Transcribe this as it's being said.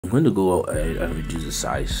going to go ahead and reduce the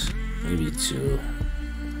size, maybe to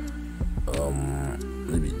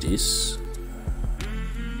maybe this.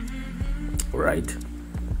 Right,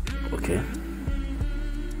 okay.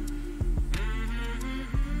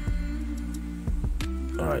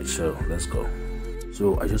 All right, so let's go.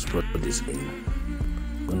 So I just brought this in.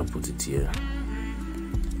 I'm gonna put it here.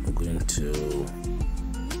 I'm going to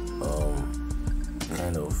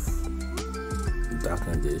kind of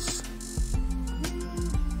darken this.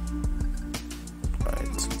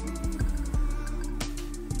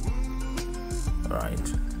 All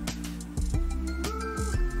right.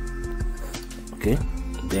 Okay,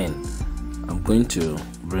 then I'm going to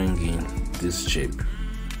bring in this shape.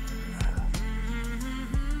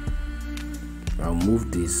 I'll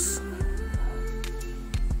move this.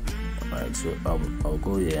 Alright, so I'll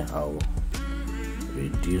go here. I'll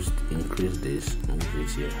increase this, move it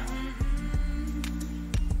here.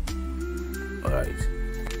 Alright,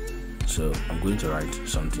 so I'm going to write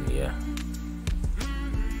something here.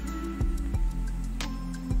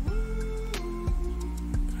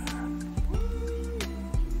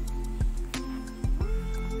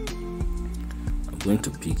 I'm going to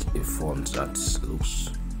pick a font that looks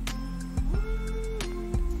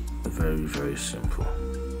very simple.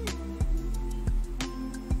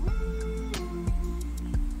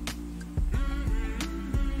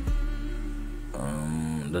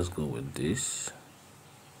 Let's go with this.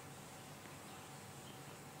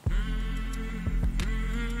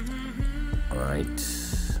 All right.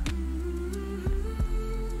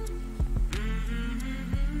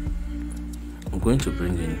 I'm going to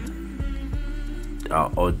bring in our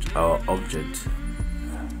object,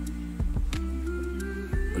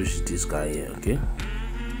 which is this guy here, okay?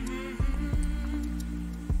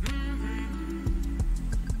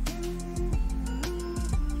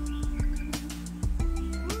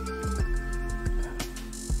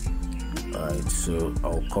 Alright, so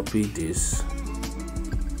I'll copy this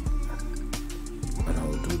and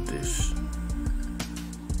I'll do this.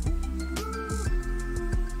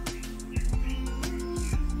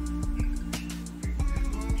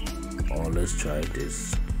 Or let's try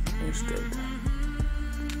this instead.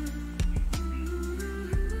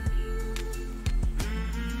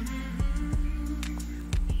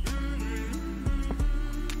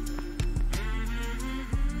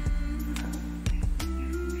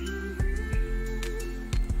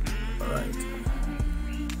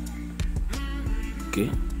 Okay,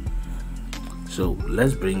 so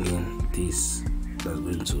let's bring in this that's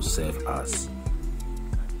going to serve as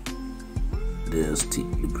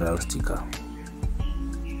the brown sticker.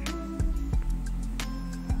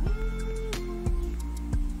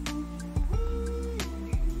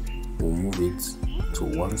 We'll move it to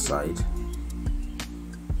one side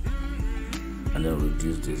and then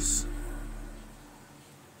reduce this.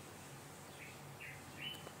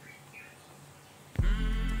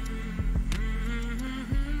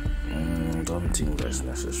 Don't think that's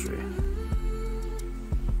necessary.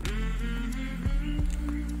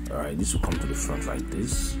 Alright, this will come to the front like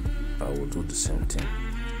this. I will do the same thing.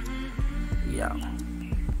 Yeah.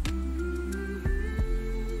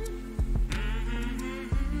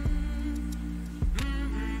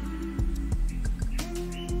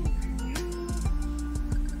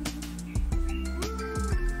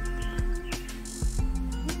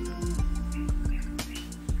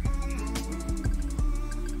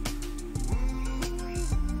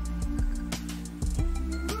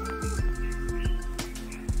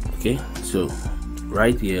 Okay, so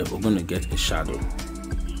right here we're going to get a shadow.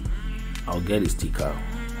 I'll get a sticker,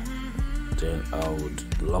 then I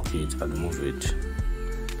would lock it and move it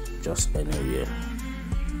just anywhere.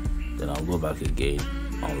 Then I'll go back again,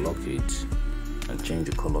 unlock it and change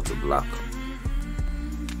the color to black.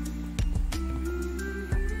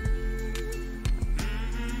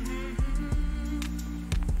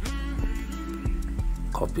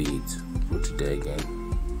 Copy it, put it there again.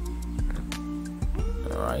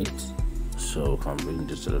 Alright, so I can bring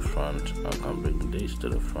this to the front, I can bring this to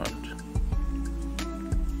the front.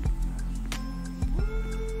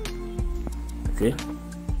 Okay.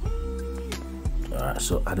 Alright,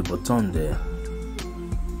 so at the bottom there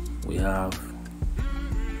we have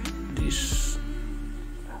this.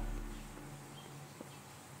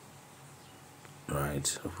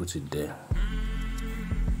 Right, I'll put it there.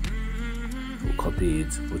 We'll copy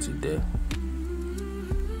it, put it there.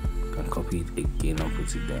 Can copy it again and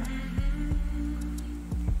put it there.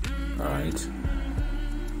 Alright.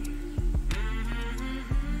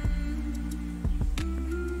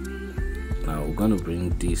 Now we're going to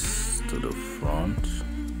bring this to the front.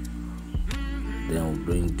 Then we'll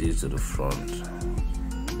bring this to the front.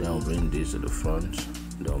 Then we'll bring this to the front.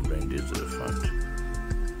 Don't bring this to the front.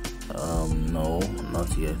 No,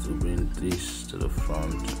 not yet. We'll bring this to the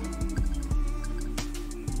front.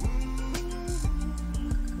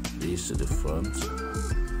 This to the front.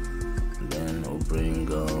 Then we'll bring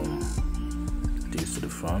this to the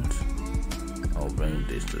front. I'll bring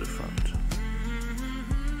this to the front.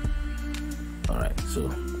 Alright, so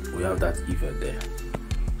we have that event there.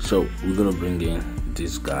 So we're gonna bring in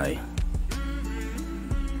this guy.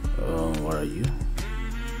 Where are you?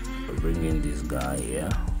 We'll bring in this guy here.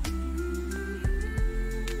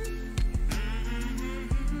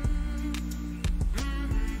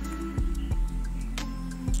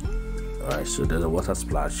 Alright, so there's a water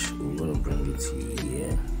splash. We're gonna bring it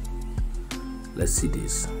here. Let's see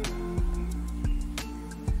this.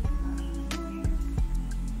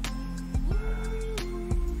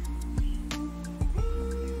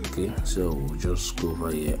 Okay, so we'll just go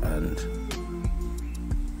over here and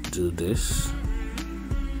do this.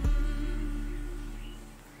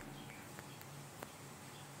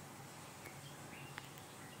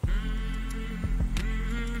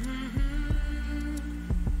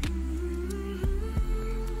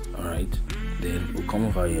 Alright, then we'll come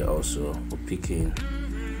over here also. We'll pick in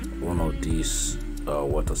one of these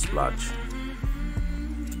water splash.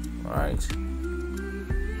 Alright,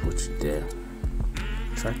 put it there.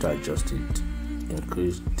 Try to adjust it.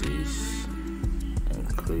 Increase this.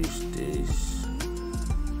 Increase this.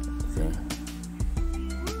 Okay.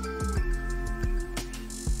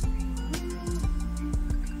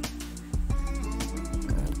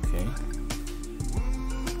 Okay.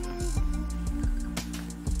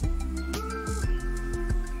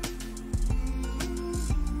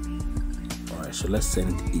 Alright, so let's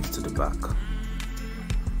send it to the back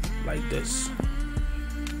like this.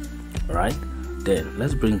 Alright, then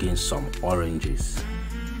let's bring in some oranges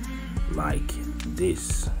like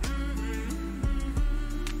this.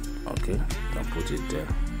 Okay, I'll put it there.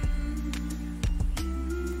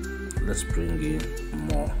 Let's bring in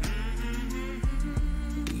more.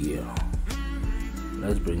 Yeah,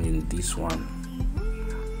 let's bring in this one.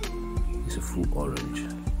 It's a full orange.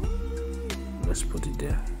 Let's put it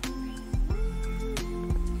there.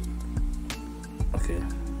 Okay.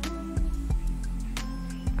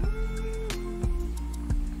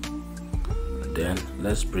 Then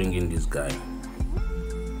let's bring in this guy.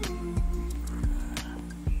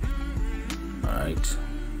 Alright,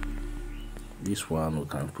 this one we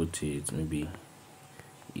can put it maybe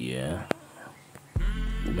here.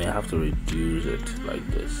 We may have to reduce it like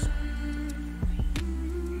this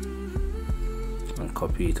and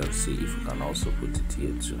copy it and see if we can also put it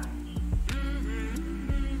here too.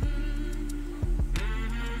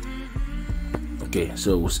 Okay,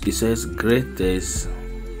 so it says great days.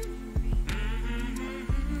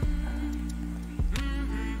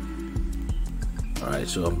 Alright,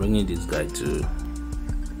 so I'm bringing this guy to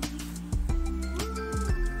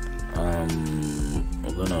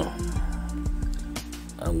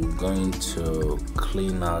I'm going to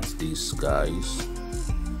clean out these guys.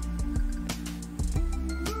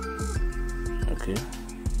 Okay,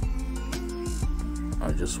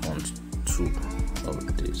 I just want 2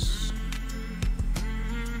 of this.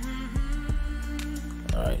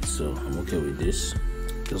 Alright, so I'm okay with this.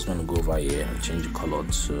 Just gonna go over here and change the color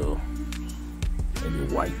to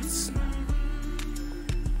maybe white.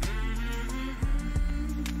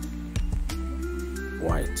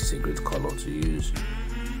 White is a great color to use.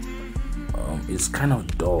 It's kind of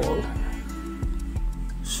dull,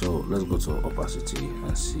 so let's go to opacity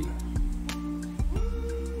and see.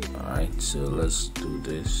 Alright, so let's do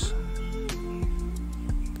this.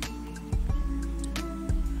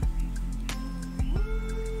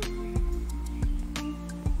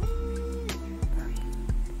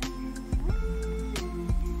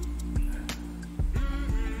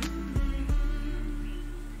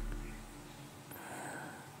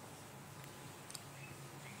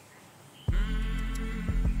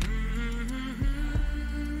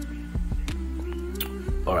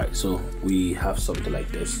 Alright, so we have something like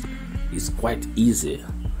this. It's quite easy,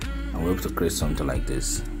 and we're able to create something like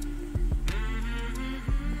this.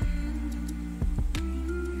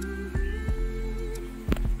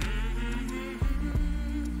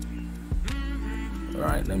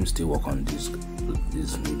 Alright, let me still work on this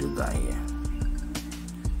middle guy here.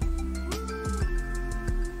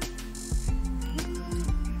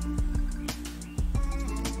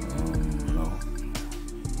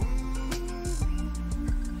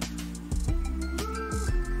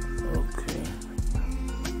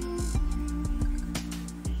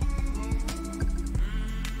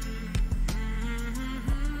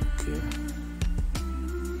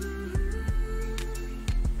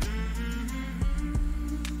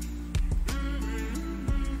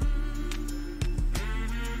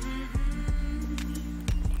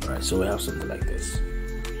 Alright, so we have something like this.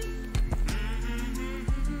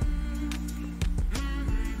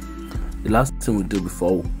 The last thing we do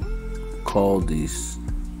before we call this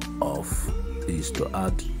off is to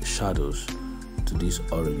add shadows to these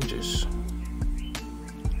oranges.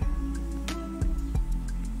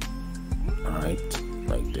 Alright,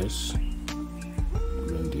 like this.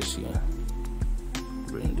 Bring this here.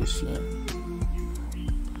 Bring this here.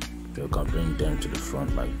 You can bring them to the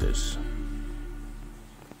front like this.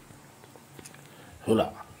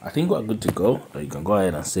 Hola. I think we're good to go. You can go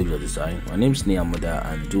ahead and save your design. My name is Niamuda,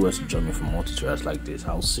 and do us to join me for more tutorials like this.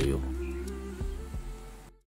 I'll see you.